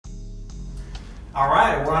All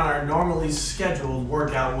right, we're on our normally scheduled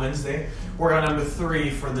workout Wednesday. Workout number 3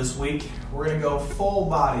 for this week. We're gonna go full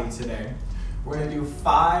body today. We're gonna do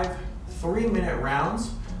 5 3-minute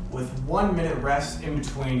rounds with 1 minute rest in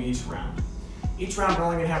between each round. Each round we're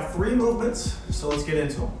only gonna have 3 movements, so let's get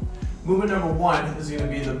into them. Movement number 1 is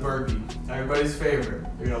gonna be the burpee, everybody's favorite.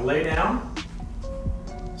 You're gonna lay down,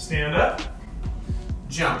 stand up,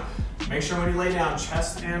 jump. Make sure when you lay down,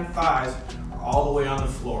 chest and thighs are all the way on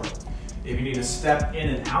the floor. If you need to step in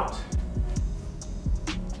and out,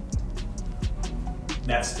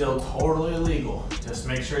 that's still totally legal. Just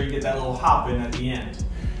make sure you get that little hop in at the end.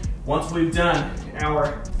 Once we've done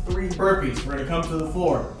our 3 burpees, we're gonna come to the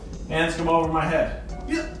floor. Hands come over my head.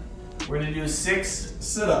 We're gonna do 6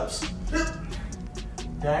 sit-ups.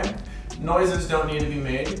 Okay? Noises don't need to be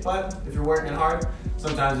made, but if you're working hard,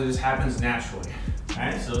 sometimes it just happens naturally.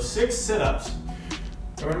 Okay, so 6 sit-ups.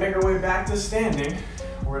 We're gonna make our way back to standing.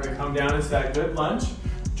 We're gonna come down into that good lunge,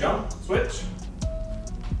 jump, switch.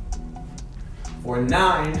 For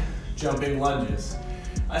 9 jumping lunges.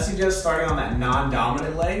 I suggest starting on that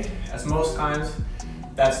non-dominant leg, as most times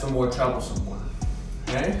that's the more troublesome one.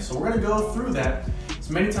 Okay, so we're gonna go through that as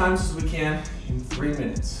many times as we can in 3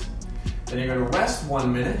 minutes. Then you're gonna rest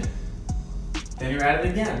 1 minute, then you're at it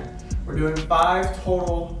again. We're doing 5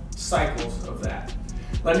 total cycles of that.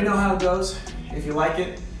 Let me know how it goes. If you like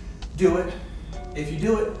it, do it. If you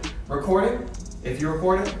do it, record it. If you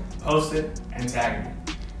record it, post it and tag me.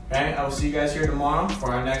 Okay, I will see you guys here tomorrow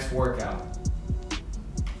for our next workout.